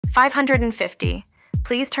550.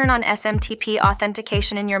 Please turn on SMTP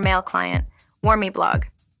authentication in your mail client. Warmy blog.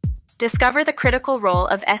 Discover the critical role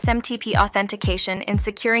of SMTP authentication in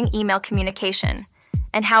securing email communication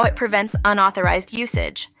and how it prevents unauthorized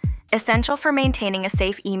usage, essential for maintaining a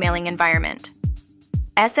safe emailing environment.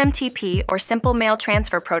 SMTP, or Simple Mail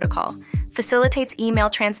Transfer Protocol, facilitates email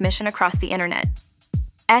transmission across the internet.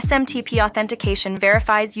 SMTP authentication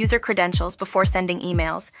verifies user credentials before sending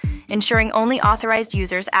emails, ensuring only authorized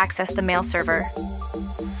users access the mail server.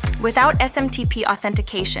 Without SMTP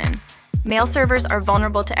authentication, mail servers are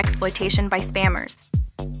vulnerable to exploitation by spammers,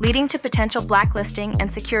 leading to potential blacklisting and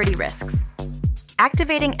security risks.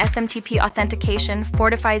 Activating SMTP authentication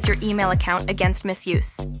fortifies your email account against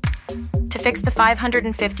misuse. To fix the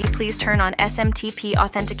 550, please turn on SMTP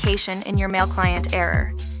authentication in your mail client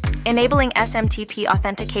error. Enabling SMTP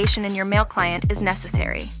authentication in your mail client is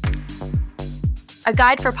necessary. A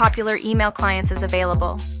guide for popular email clients is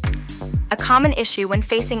available. A common issue when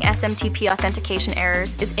facing SMTP authentication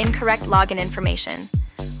errors is incorrect login information.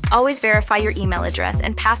 Always verify your email address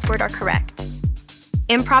and password are correct.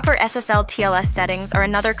 Improper SSL/TLS settings are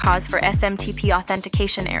another cause for SMTP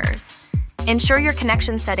authentication errors. Ensure your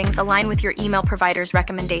connection settings align with your email provider's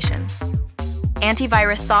recommendations.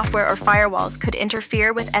 Antivirus software or firewalls could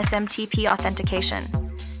interfere with SMTP authentication.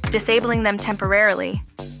 Disabling them temporarily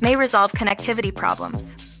may resolve connectivity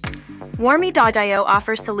problems. Warmy.io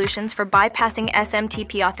offers solutions for bypassing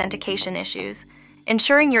SMTP authentication issues,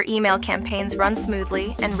 ensuring your email campaigns run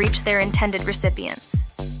smoothly and reach their intended recipients.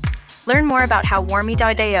 Learn more about how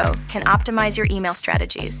Warmy.io can optimize your email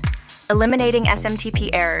strategies, eliminating SMTP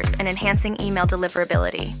errors and enhancing email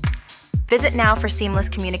deliverability. Visit now for seamless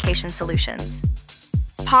communication solutions.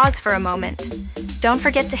 Pause for a moment. Don't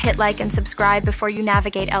forget to hit like and subscribe before you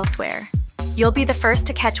navigate elsewhere. You'll be the first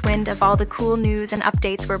to catch wind of all the cool news and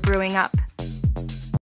updates we're brewing up.